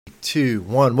2,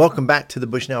 1. Welcome back to the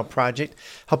Bushnell Project,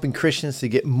 helping Christians to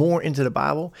get more into the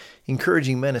Bible,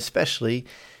 encouraging men especially,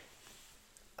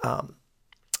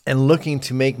 and looking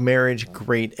to make marriage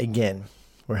great again.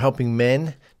 We're helping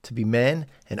men to be men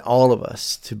and all of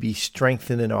us to be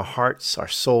strengthened in our hearts, our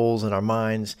souls, and our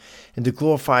minds, and to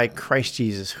glorify Christ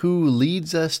Jesus, who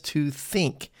leads us to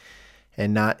think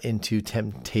and not into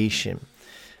temptation.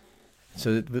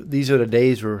 So these are the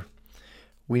days where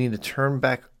we need to turn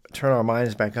our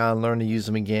minds back on, learn to use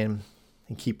them again,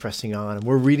 and keep pressing on. And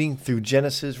we're reading through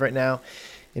Genesis right now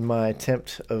in my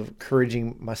attempt of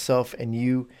encouraging myself and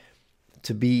you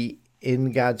to be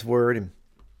in God's Word.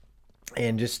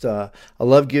 And just, I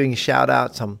love giving shout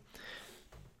outs.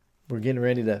 We're getting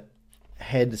ready to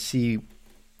head to see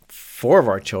 4 of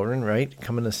our children, right?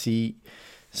 Coming to see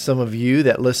some of you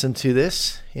that listen to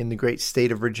this in the great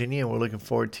state of Virginia, and we're looking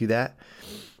forward to that.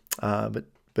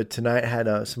 But tonight I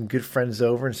had some good friends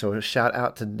over, and so a shout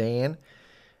out to Dan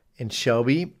and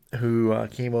Shelby who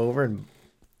came over,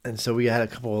 and so we had a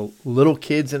couple of little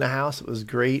kids in the house. It was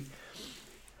great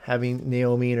having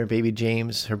Naomi and her baby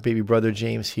James, her baby brother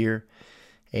James here,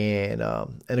 and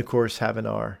of course having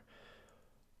our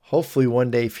hopefully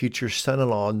one day future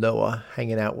son-in-law Noah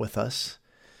hanging out with us.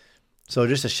 So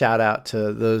just a shout out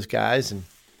to those guys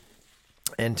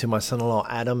and to my son-in-law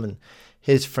Adam and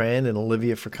his friend and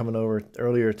Olivia for coming over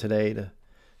earlier today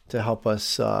to help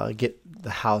us get the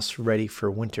house ready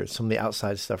for winter, some of the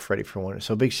outside stuff ready for winter.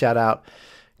 So a big shout out,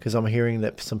 because I'm hearing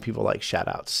that some people like shout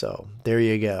outs. So there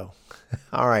you go.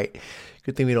 All right.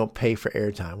 Good thing we don't pay for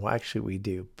airtime. Well, actually we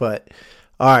do. But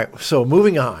all right. So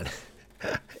moving on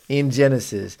in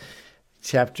Genesis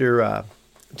chapter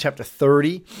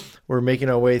 30, we're making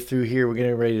our way through here. We're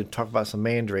getting ready to talk about some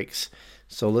mandrakes.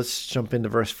 So let's jump into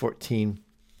verse 14.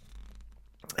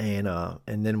 And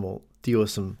then we'll deal with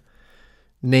some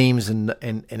names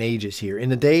and ages here. In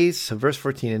the days, so verse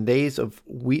 14, in days of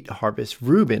wheat harvest,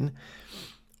 Reuben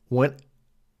went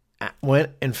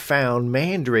and found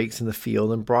mandrakes in the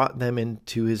field and brought them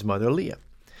into his mother Leah.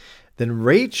 Then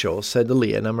Rachel said to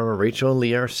Leah, and I remember Rachel and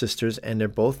Leah are sisters, and they're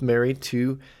both married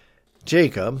to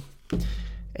Jacob.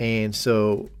 And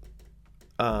so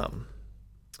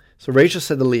Rachel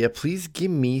said to Leah, please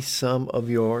give me some of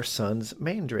your son's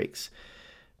mandrakes.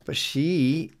 But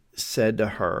she said to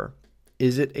her,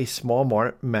 is it a small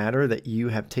matter that you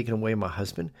have taken away my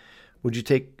husband? Would you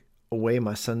take away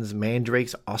my son's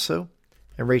mandrakes also?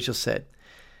 And Rachel said,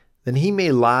 then he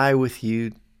may lie with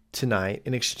you tonight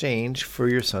in exchange for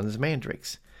your son's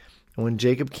mandrakes. And when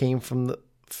Jacob came from the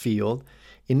field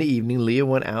in the evening, Leah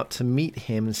went out to meet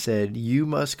him and said, you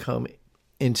must come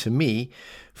into me,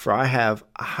 for I have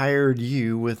hired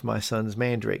you with my son's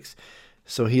mandrakes.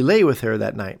 So he lay with her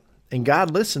that night. And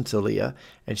God listened to Leah,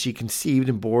 and she conceived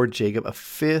and bore Jacob a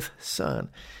 5th son.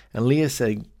 And Leah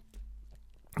said,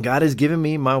 God has given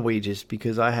me my wages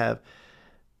because I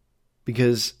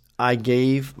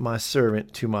gave my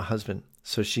servant to my husband.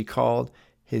 So she called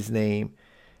his name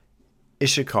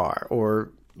Issachar,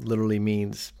 or literally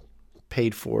means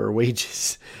paid for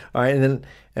wages. All right, and then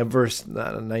at verse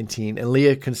 19, and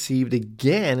Leah conceived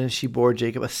again, and she bore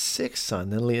Jacob a 6th son.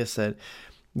 Then Leah said,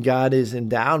 God has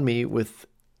endowed me with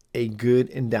a good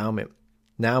endowment.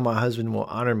 Now my husband will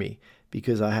honor me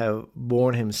because I have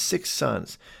borne him 6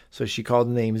 sons. So she called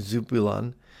the name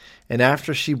Zebulun. And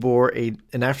after that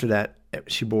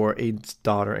she bore a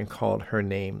daughter and called her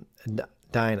name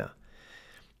Dinah.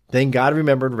 Then God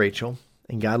remembered Rachel,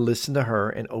 and God listened to her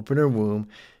and opened her womb.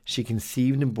 She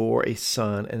conceived and bore a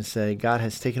son and said, God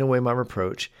has taken away my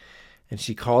reproach. And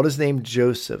she called his name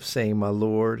Joseph, saying,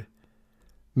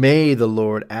 may the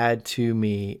Lord add to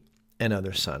me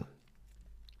another son.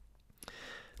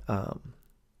 And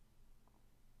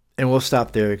we'll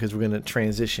stop there because we're going to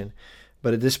transition.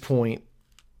 But at this point,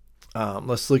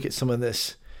 let's look at some of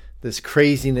this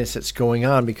craziness that's going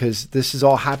on, because this is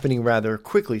all happening rather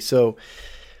quickly. So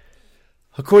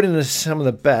according to some of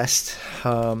the best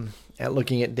at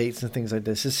looking at dates and things like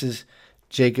this is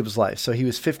Jacob's life. So he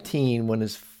was 15 when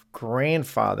his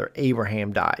grandfather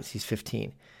Abraham dies. He's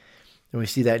 15. And we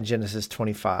see that in Genesis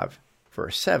 25.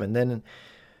 Verse 7. Then in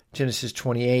Genesis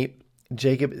 28,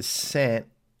 Jacob is sent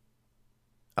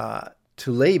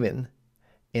to Laban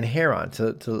in Haran,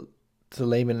 to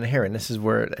Laban in Haran. This is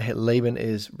where Laban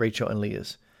is Rachel and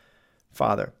Leah's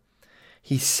father.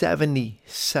 He's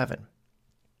 77.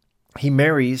 He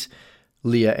marries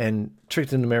Leah and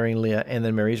tricked into marrying Leah, and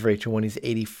then marries Rachel when he's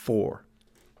 84.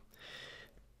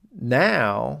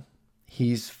 Now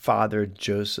he's fathered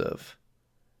Joseph,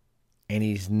 and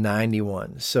he's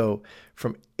 91. So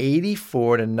from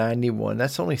 84 to 91,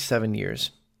 that's only 7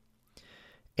 years.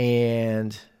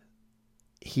 And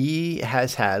he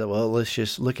has had, well, let's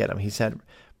just look at him. He's had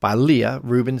by Leah,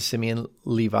 Reuben, Simeon,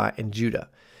 Levi, and Judah.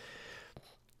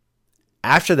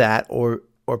 After that, or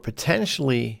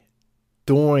potentially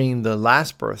during the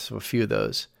last births of a few of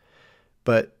those,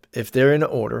 but if they're in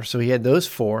order, so he had those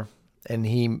 4, and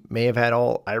he may have had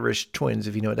all Irish twins,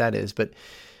 if you know what that is, but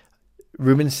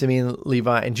Reuben, Simeon,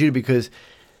 Levi, and Judah, because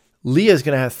Leah is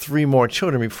going to have 3 more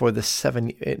children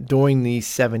during these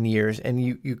 7 years, and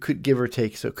you could give or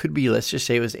take, so it could be, let's just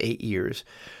say it was 8 years.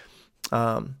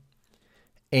 And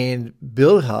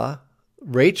Bilhah,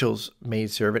 Rachel's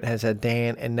maidservant, has had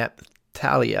Dan and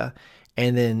Naphtaliah,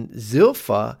 and then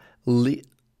Zilpah,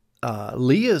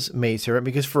 Leah's maidservant,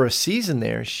 because for a season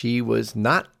there she was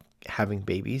not having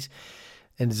babies,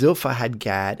 and Zilpah had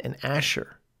Gad and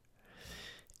Asher.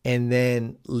 And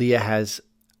then Leah has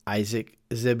Isaac,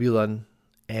 Zebulun,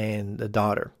 and the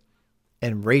daughter,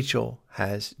 and Rachel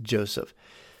has Joseph.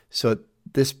 So at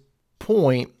this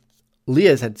point,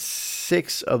 Leah's had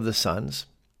 6 of the sons.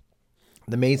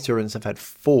 The maidservants have had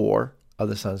 4 of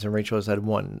the sons, and Rachel has had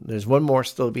 1. There's 1 more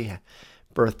still to be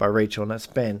birthed by Rachel, and that's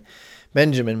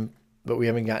Benjamin, but we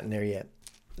haven't gotten there yet.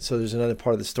 So there's another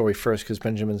part of the story first, because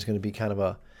Benjamin's going to be kind of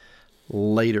a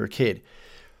later kid.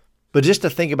 But just to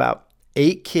think about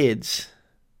 8 kids,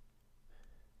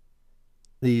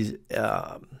 11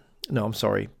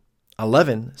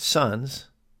 sons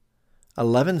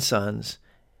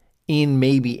in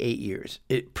maybe 8 years.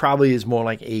 It probably is more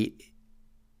like 8,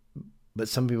 but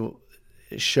some people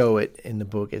show it in the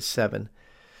book as 7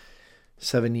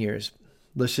 years.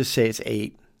 Let's just say it's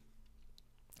 8.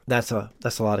 That's a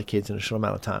lot of kids in a short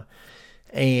amount of time.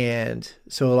 And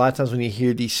so a lot of times when you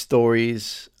hear these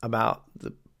stories about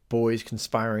the boys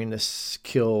conspiring to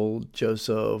kill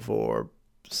Joseph or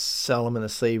sell him into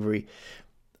slavery,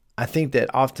 I think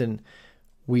that often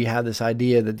we have this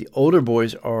idea that the older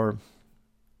boys are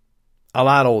a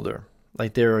lot older.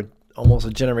 Like they're almost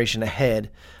a generation ahead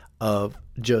of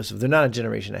Joseph. They're not a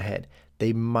generation ahead.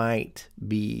 Reuben might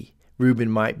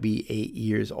be 8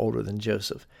 years older than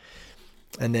Joseph.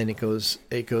 And then it goes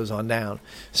on down.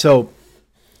 So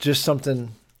just something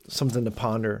to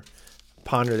ponder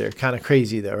there. Kind of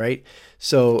crazy though, right?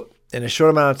 So in a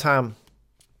short amount of time,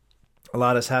 a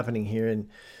lot is happening here.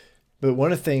 But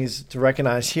one of the things to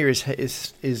recognize here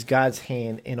is God's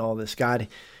hand in all this. God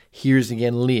hears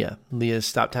again Leah. Leah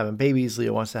stopped having babies.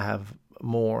 Leah wants to have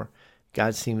more.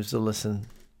 God seems to listen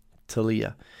to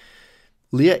Leah.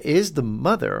 Leah is the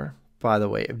mother, by the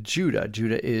way, of Judah.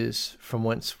 Judah is from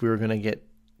whence we were going to get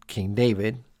King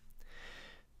David.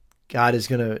 God is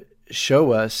going to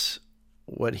show us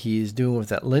what he is doing with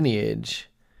that lineage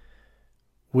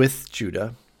with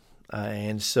Judah.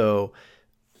 And so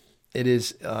it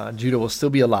is, Judah will still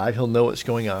be alive. He'll know what's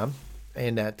going on,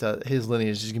 and that his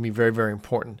lineage is going to be very, very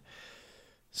important.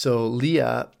 So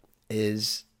Leah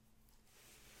is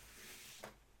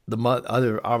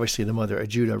obviously the mother of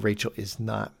Judah. Rachel is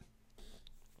not.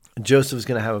 Joseph is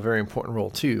going to have a very important role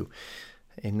too,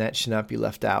 and that should not be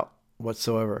left out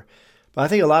whatsoever. But I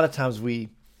think a lot of times we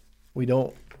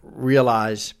don't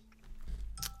realize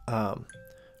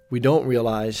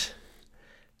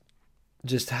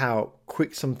just how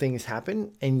quick some things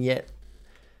happen, and yet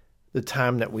the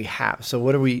time that we have. So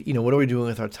what are we doing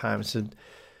with our time? So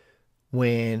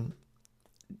when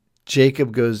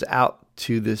Jacob goes out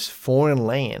to this foreign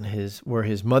land, where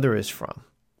his mother is from,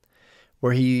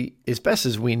 where he, as best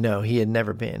as we know, he had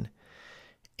never been,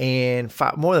 and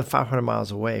more than 500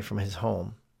 miles away from his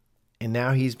home. And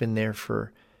now he's been there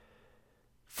for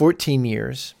 14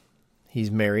 years.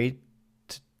 He's married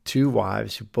to 2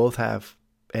 wives who both have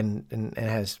and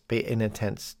has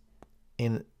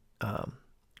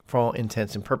for all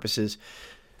intents and purposes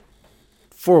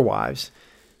 4 wives,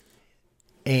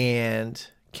 and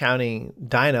counting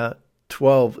Dinah,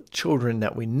 12 children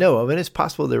that we know of. And it's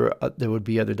possible there would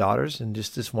be other daughters, and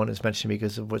just this one is mentioned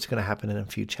because of what's going to happen in a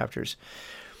few chapters.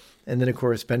 And then, of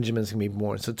course, Benjamin's going to be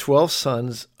born. So 12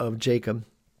 sons of Jacob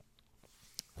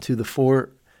to the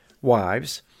 4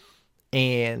 wives.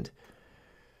 And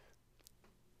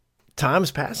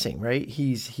time's passing, right?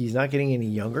 He's not getting any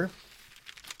younger,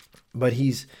 but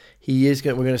we're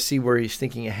going to see where he's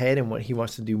thinking ahead and what he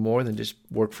wants to do more than just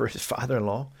work for his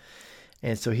father-in-law.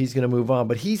 And so he's going to move on.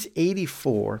 But he's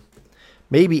 84,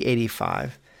 maybe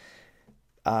 85.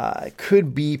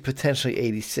 Could be potentially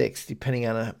 86, depending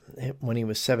on when he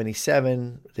was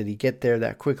 77. Did he get there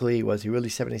that quickly? Was he really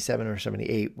 77 or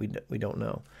 78? We don't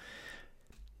know.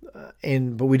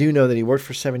 But we do know that he worked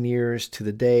for 7 years to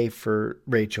the day for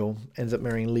Rachel, ends up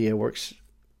marrying Leah,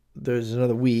 there's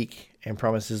another week, and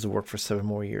promises to work for 7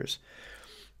 more years.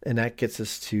 And that gets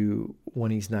us to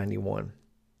when he's 91.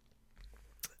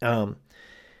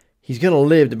 he's going to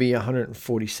live to be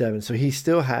 147. So he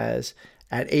still has,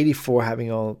 at 84,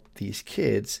 having all these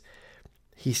kids,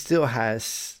 he still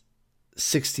has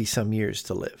 60 some years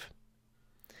to live.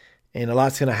 And a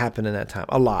lot's going to happen in that time.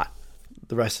 A lot.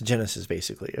 The rest of Genesis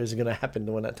basically is going to happen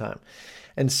during that time.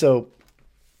 And so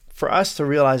for us to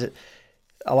realize it,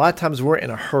 a lot of times we're in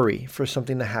a hurry for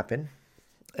something to happen.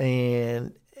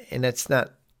 And that's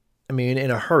not, I mean,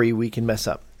 in a hurry, we can mess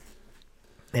up.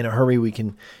 In a hurry, we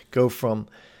can go from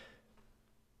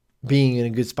being in a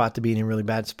good spot to being in a really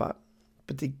bad spot.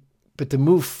 But to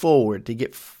move forward, to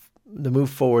move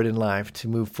forward in life, to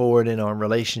move forward in our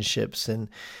relationships and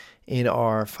in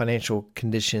our financial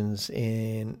conditions,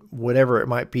 in whatever it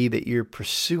might be that you're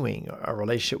pursuing, a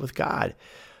relationship with God,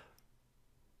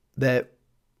 that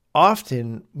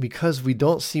often, because we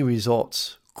don't see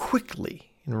results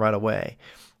quickly and right away,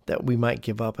 that we might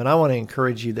give up. And I want to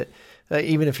encourage you that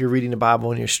even if you're reading the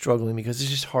Bible and you're struggling because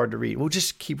it's just hard to read, well,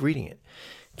 just keep reading it.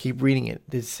 Keep reading it.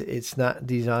 It's not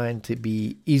designed to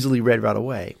be easily read right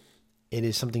away. It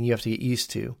is something you have to get used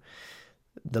to.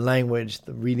 The language,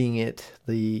 the reading it,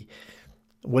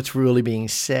 what's really being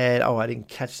said. Oh, I didn't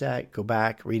catch that. Go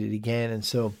back, read it again. And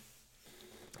so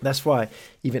that's why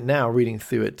even now, reading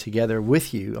through it together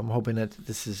with you, I'm hoping that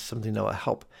this is something that will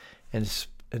help and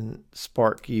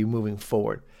spark you moving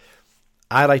forward.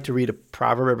 I like to read a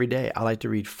proverb every day. I like to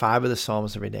read 5 of the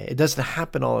Psalms every day. It doesn't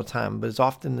happen all the time, but as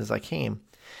often as I can.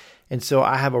 And so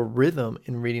I have a rhythm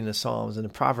in reading the Psalms and the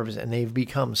Proverbs, and they've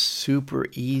become super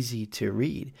easy to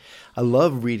read. I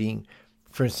love reading,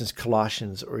 for instance,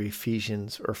 Colossians or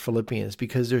Ephesians or Philippians,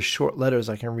 because they're short letters.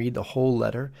 I can read the whole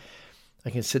letter.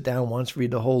 I can sit down once,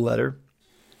 read the whole letter.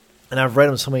 And I've read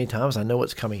them so many times, I know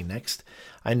what's coming next.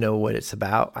 I know what it's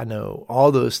about. I know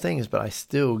all those things, but I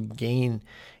still gain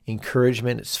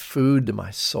encouragement. It's food to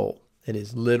my soul. It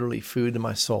is literally food to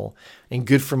my soul and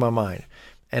good for my mind.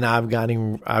 And I've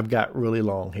got really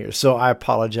long here, so I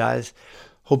apologize.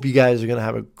 Hope you guys are going to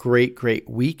have a great, great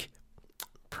week.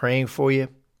 Praying for you.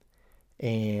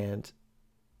 And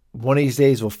one of these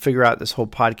days we'll figure out this whole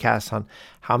podcast on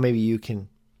how maybe you can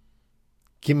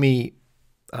give me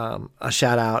a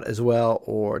shout out as well,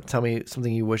 or tell me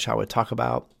something you wish I would talk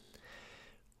about,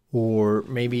 or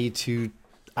maybe to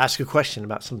ask a question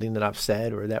about something that I've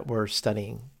said or that we're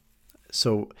studying.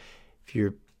 So if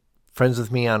you're friends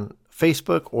with me on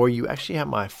Facebook, or you actually have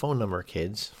my phone number,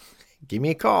 kids, give me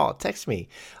a call, text me.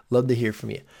 Love to hear from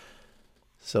you.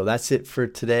 So that's it for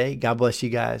today. God bless you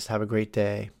guys. Have a great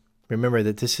day. Remember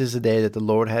that this is a day that the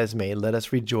Lord has made. Let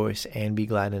us rejoice and be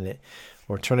glad in it.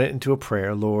 Or turn it into a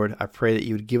prayer. Lord, I pray that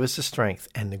you would give us the strength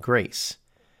and the grace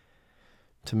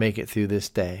to make it through this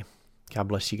day. God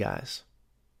bless you guys.